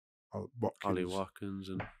or Watkins. Ollie Watkins,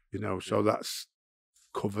 and so that's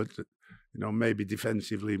covered. Maybe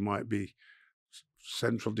defensively might be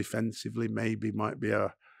central. Defensively, maybe might be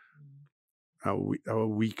our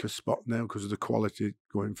weaker spot now because of the quality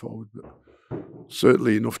going forward. But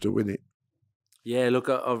certainly enough to win it. Yeah, look,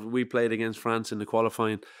 we played against France in the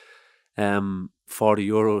qualifying for the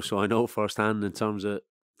Euro, so I know firsthand in terms of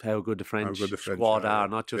how good the French squad are,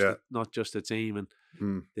 not just the team. And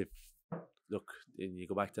they've you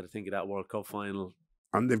go back to think of that World Cup final,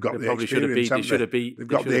 and they've got the experience. They should have beat. They've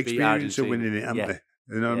got the experience of winning it, haven't they?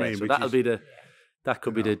 You know what I mean? So that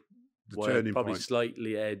could be the turning probably point.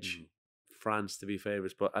 Slightly edge France to be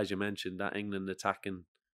favourites, but as you mentioned, that England attacking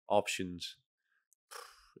options,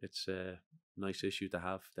 it's a nice issue to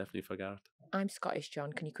have, definitely for Gareth. I'm Scottish,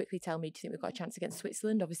 John. Can you quickly tell me, do you think we've got a chance against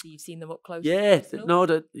Switzerland? Obviously, you've seen them up close. Yeah, no,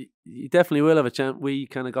 that you definitely will have a chance. We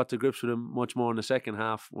kind of got to grips with them much more in the second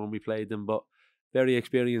half when we played them, but very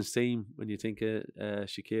experienced team when you think of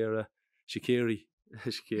Shaqiri.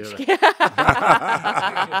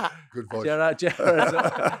 Good voice. Gerard's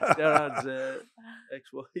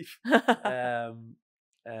ex-wife.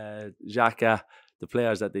 Xhaka, the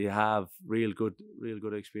players that they have, real good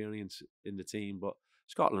experience in the team. But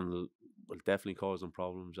Scotland will definitely cause them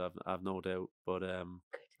problems. I've no doubt. But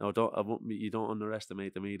you don't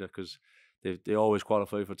underestimate them either, because they always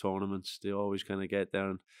qualify for tournaments. They always kind of get there,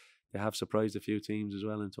 and they have surprised a few teams as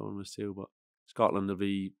well in tournaments too. But Scotland will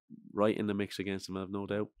be right in the mix against them, I have no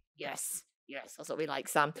doubt. Yes, that's what we like,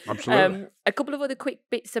 Sam. Absolutely. A couple of other quick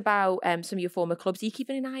bits about some of your former clubs. Are you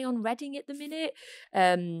keeping an eye on Reading at the minute?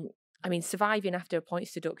 I mean, surviving after a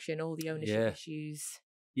points deduction, all the ownership issues.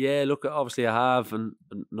 Yeah, look, obviously I have, and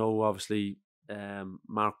know obviously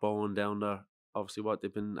Mark Bowen down there, obviously what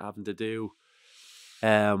they've been having to do,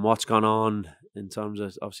 what's gone on in terms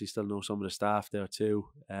of, obviously still know some of the staff there too.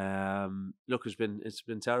 Look, it's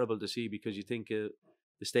been terrible to see, because you think the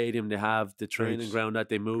stadium they have, the training ground that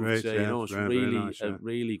they moved, it's really nice, a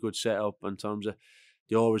really good setup in terms of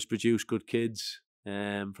they always produce good kids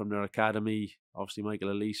from their academy. Obviously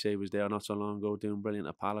Michael Elise was there not so long ago doing brilliant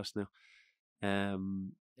at Palace now.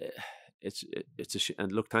 And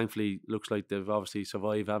look, thankfully, looks like they've obviously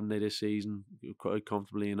survived, haven't they, this season quite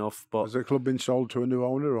comfortably enough. But has the club been sold to a new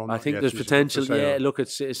owner or not? I think there's potential. Yeah, look, it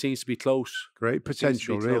seems to be close. Great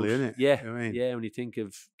potential, really, isn't it? Yeah, yeah. When you think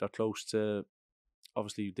of they're close to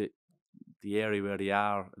obviously the area where they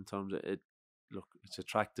are in terms of it. Look, it's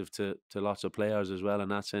attractive to lots of players as well in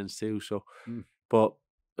that sense too. So, but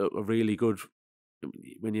a really good.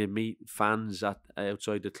 When you meet fans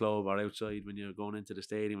outside the club or outside when you're going into the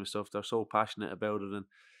stadium and stuff, they're so passionate about it,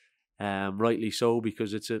 and rightly so,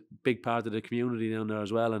 because it's a big part of the community down there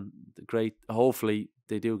as well. And great, hopefully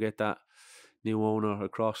they do get that new owner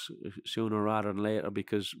across sooner rather than later,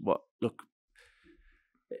 because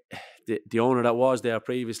the owner that was there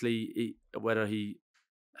previously,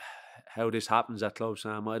 how this happens at club,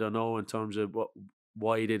 Sam, I don't know in terms of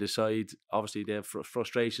why they decide. Obviously they have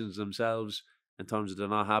frustrations themselves in terms of they're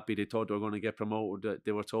not happy. They thought they were going to get promoted.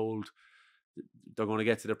 They were told they're going to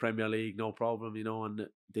get to the Premier League, no problem, and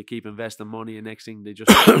they keep investing money, and next thing they just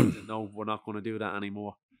no, we're not going to do that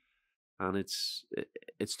anymore. And it's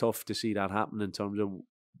tough to see that happen in terms of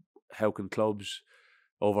how can clubs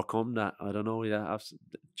overcome that. I don't know.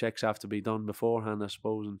 Checks have to be done beforehand, I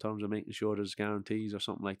suppose, in terms of making sure there's guarantees or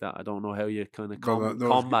something like that. I don't know how you kind of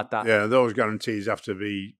combat that. Yeah, those guarantees have to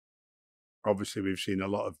be. Obviously, we've seen a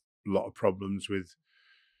lot of problems with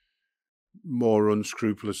more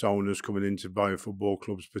unscrupulous owners coming into buying football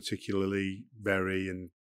clubs, particularly Bury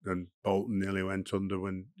and Bolton nearly went under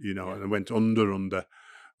when and went under. I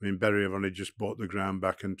mean, Bury have only just bought the ground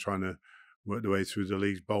back and trying to work their way through the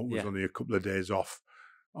leagues. Bolton was only a couple of days off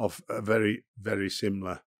a very, very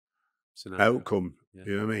similar outcome. Yeah.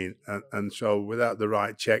 You know what I mean? And so without the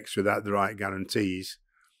right checks, without the right guarantees,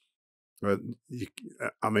 I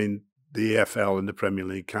mean, the EFL and the Premier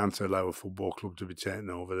League can't allow a football club to be taken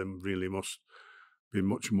over. They really must be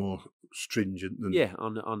much more stringent than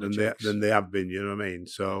they have been. You know what I mean?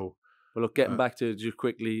 So But look, getting back to just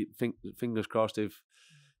quickly, fingers crossed they've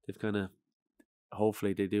kind of,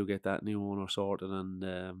 hopefully they do get that new owner sorted, and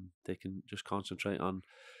they can just concentrate on,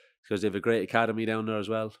 because they have a great academy down there as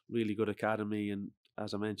well, really good academy, and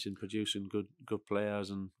as I mentioned, producing good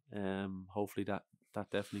players, and hopefully that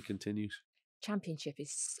definitely continues. Championship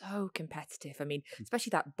is so competitive. I mean,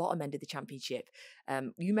 especially that bottom end of the Championship.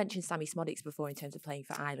 You mentioned Sammy Smodics before in terms of playing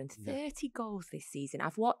for Ireland. 30 goals this season.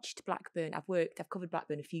 I've watched Blackburn. I've covered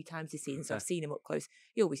Blackburn a few times this season, so I've seen him up close.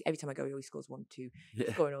 Every time I go, he always scores 1, 2,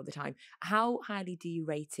 scoring all the time. How highly do you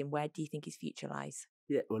rate him? Where do you think his future lies?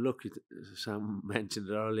 Yeah, well, look, Sam mentioned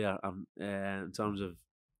it earlier, in terms of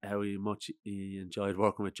how much he enjoyed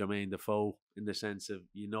working with Jermaine Defoe, in the sense of,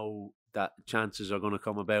 that chances are going to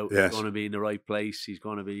come about. He's going to be in the right place. He's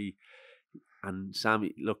going to be, and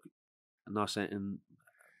Sammy, look, I'm not saying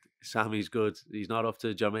Sammy's good. He's not up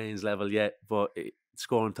to Jermaine's level yet, but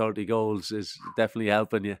scoring 30 goals is definitely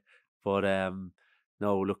helping you. But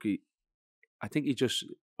no, look, I think he just,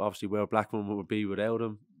 obviously where Blackburn would be without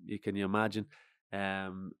him, can you imagine?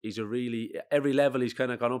 He's every level he's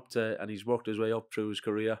kind of gone up to, and he's worked his way up through his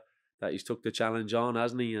career, that he's took the challenge on,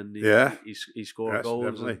 hasn't he? And he scored goals.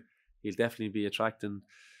 Definitely. He'll definitely be attracting,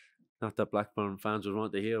 not that Blackburn fans would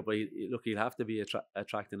want to hear, but he'll have to be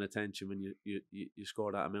attracting attention when you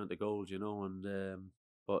score that amount of goals, and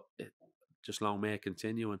but just long may it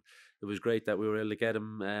continue. And it was great that we were able to get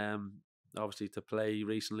him, obviously, to play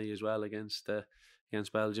recently as well against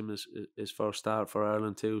Belgium, his first start for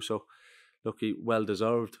Ireland too. So look, well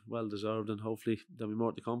deserved, and hopefully there'll be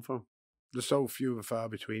more to come for him. There's so few and far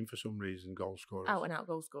between for some reason, goal scorers. Out and out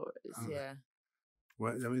goal scorers, yeah.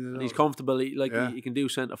 Well, I mean, and he's comfortable. He can do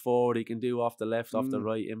centre forward. He can do off the left, off the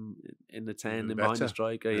right, in the 10, behind the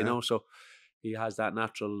striker. So he has that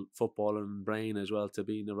natural footballing brain as well to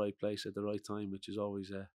be in the right place at the right time, which is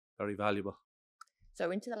always very valuable. So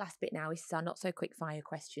into the last bit now. This is our not so quick fire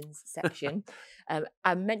questions section.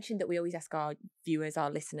 I mentioned that we always ask our viewers, our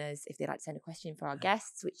listeners, if they'd like to send a question for our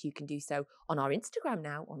guests, which you can do so on our Instagram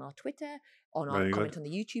now, on our Twitter, on our comment on the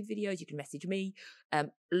YouTube videos. You can message me.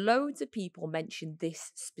 Loads of people mentioned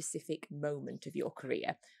this specific moment of your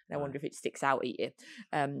career, and I wonder if it sticks out at you.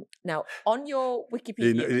 Now, on your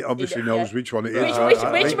Wikipedia, he obviously knows which one it is.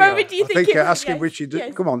 Which moment do you think? Ask him which you did.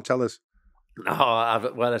 Yes. Come on, tell us. No, I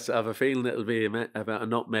have a feeling it'll be about a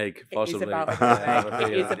nutmeg, possibly.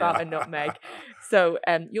 It is about a nutmeg. So,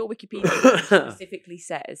 your Wikipedia specifically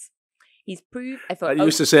says he's proved. I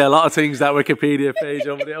used to say a lot of things, that Wikipedia page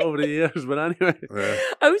over the years, but anyway.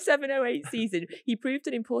 07-08 season, he proved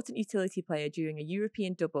an important utility player during a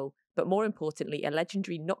European double, but more importantly, a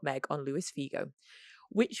legendary nutmeg on Luis Figo.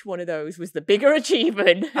 Which one of those was the bigger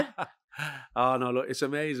achievement? Oh no, look, it's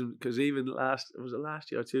amazing, because even last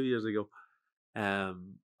year or 2 years ago, I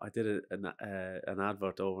did an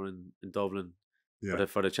advert over in Dublin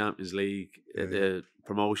for the Champions League, the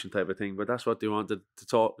promotion type of thing. But that's what they wanted to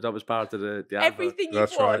talk. That was part of the everything advert.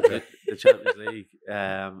 That's right. The Champions League,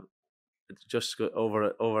 just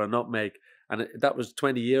over a nutmeg, and that was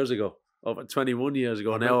 20 years ago. Over 21 years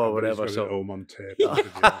ago now, or whatever. So home on tape.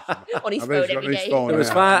 On his phone every day. It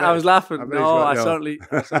was fun. I was laughing. I certainly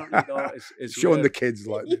thought it's showing the kids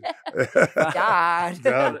like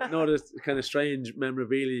Dad. No, there's kind of strange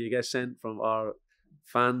memorabilia you get sent from our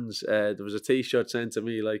fans. There was a T-shirt sent to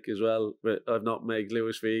me as well, but I've not made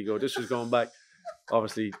Luis Figo. This was going back,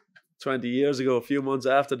 obviously, 20 years ago, a few months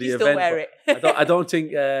after the event. Still wear it. I don't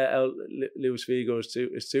think Luis Figo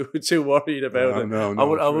is too worried about it. No, I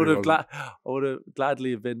would have gladly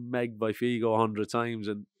have been megged by Figo 100 times,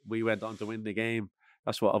 and we went on to win the game.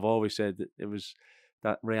 That's what I've always said. It was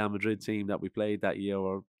that Real Madrid team that we played that year,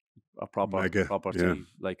 or a proper team,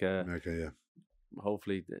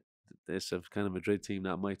 hopefully this is kind of Madrid team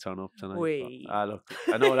that might turn up tonight. Look,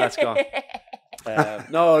 I know that's gone.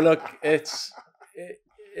 No, look, it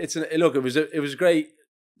was a great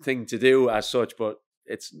thing to do as such, but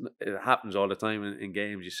it happens all the time in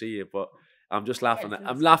games. You see it, but I'm just laughing.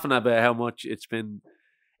 I'm laughing about how much it's been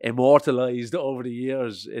immortalized over the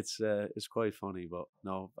years. It's quite funny, but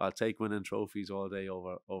no, I'll take winning trophies all day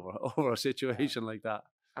over a situation like that.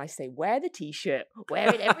 I say, wear the T-shirt,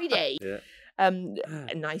 wear it every day. A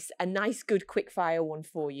nice, good, quick fire one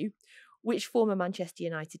for you. Which former Manchester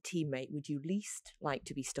United teammate would you least like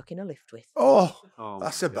to be stuck in a lift with? Oh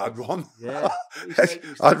that's a bad one. Yeah,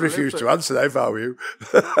 I'd refuse to answer that if I were you.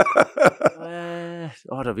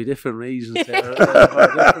 There'll be different reasons there.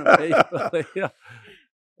 Different people. Yeah.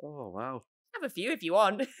 Oh, wow. Have a few if you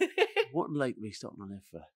want. Wouldn't like to be stuck in a lift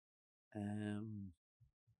for.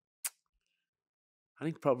 I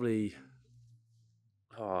think probably.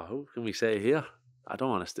 Who can we say here? I don't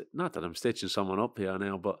want to. Not that I'm stitching someone up here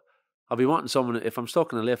now, but I'd be wanting someone, if I'm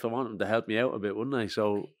stuck in a lift, I want them to help me out a bit, wouldn't I?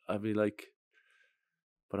 So I'd be like,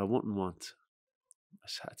 but I wouldn't want a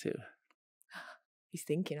tattoo. He's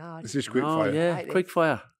thinking hard. This is quick fire. Yeah, like quick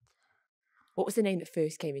fire. What was the name that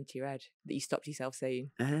first came into your head that you stopped yourself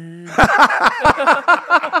saying? That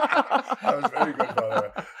was very good, by the way.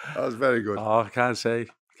 That was very good. Oh, I can't say.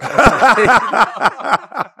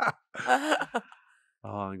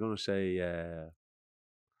 I'm going to say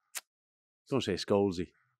Scholesy.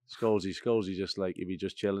 Scholesy just like, he'd be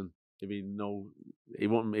just chilling. He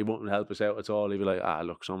wouldn't help us out at all. He'd be like,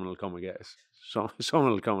 look, someone will come and get us.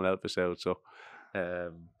 Someone will come and help us out. So,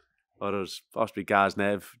 there's possibly Gaz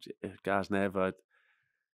Nev.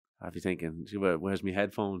 I'd be thinking, where's my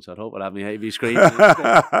headphones? I'd hope I'd have he'd be screaming.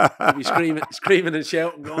 He'd be screaming and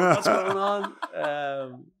shouting, going, what's going on?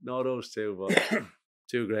 No, those two, but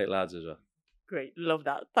two great lads as well. Great, love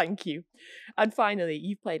that. Thank you. And finally,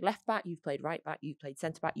 you've played left back, you've played right back, you've played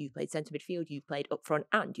centre back, you've played centre midfield, you've played up front,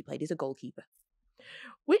 and you played as a goalkeeper.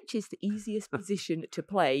 Which is the easiest position to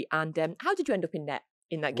play? And how did you end up in net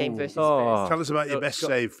in that game versus Spurs? Tell us about your best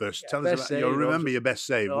save first. Tell us about. You'll remember your best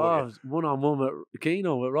save. One-on-one with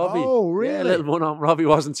Keno with Robbie. Oh, really? Yeah, a little one-on. Robbie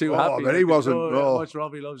wasn't too happy. Oh, but he wasn't. How much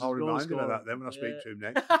Robbie loves. I'll remind him of that then when I speak to him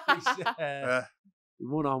next.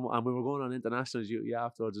 One-on, and we were going on internationals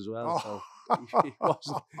afterwards as well. So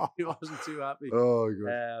he wasn't too happy. Oh,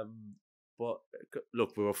 good. But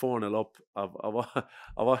look, we were 4-0 up.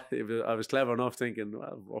 I was clever enough thinking,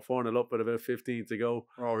 well, we're 4-0 up with about 15 to go.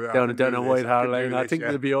 Oh, yeah, down a White Hart Lane. I think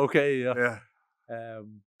it'll be okay. Yeah.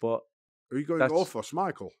 But are you going to go for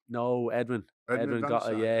Schmeichel? No, Edwin. Edwin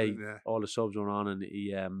got all the subs were on, and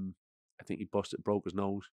he I think he broke his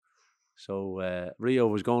nose. So Rio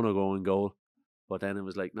was going to go in goal. But then it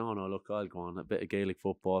was like, no, look, I'll go on. A bit of Gaelic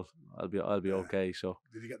football. I'll be okay. So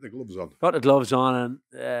did you get the gloves on? Got the gloves on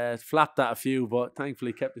and flapped at a few, but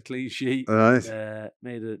thankfully kept a clean sheet. Right.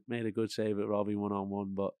 Made a good save at Robbie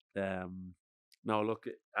 1-on-1. But no, look,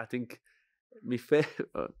 I think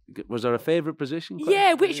was there a favourite position?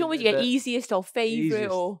 Yeah, which one was your easiest or favourite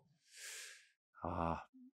or?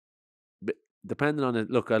 Depending on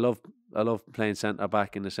it. Look, I love playing centre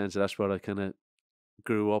back in the sense that that's where I kind of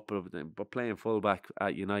grew up, but playing fullback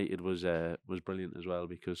at United was brilliant as well,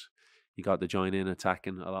 because you got to join in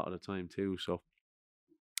attacking a lot of the time too. So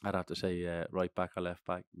I'd have to say right back or left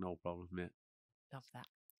back, no problem, mate. Love that.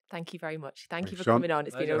 Thank you very much. Thank you for Sean. coming on.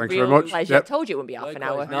 It's been a Thanks real pleasure. I told you it wouldn't be half an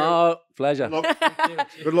hour. No, pleasure.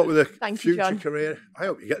 Good luck with the future career. I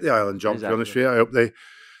hope you get the island job, to be honest with you. I hope they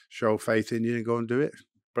show faith in you and go and do it.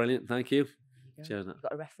 Brilliant, thank you. Cheers, You've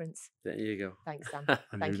got a reference. There you go. Thanks, Sam.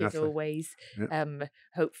 Thank you as always. Yeah.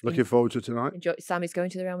 Hopefully, looking forward to tonight. Sam is going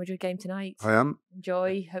to the Real Madrid game tonight. I am.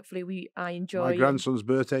 Enjoy. Hopefully, I enjoy. My grandson's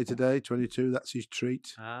birthday today, 22. That's his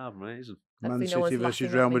treat. Amazing. Man City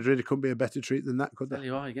versus Real Madrid. It couldn't be a better treat than that, could there? Tell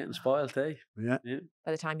you what, you're getting spoiled, eh? Yeah.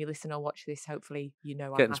 By the time you listen or watch this, hopefully you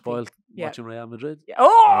know getting spoiled watching Real Madrid. Yeah.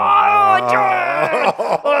 Oh!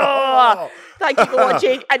 Thank you for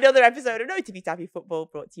watching another episode of No Tippy Tappy Football,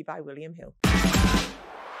 brought to you by William Hill.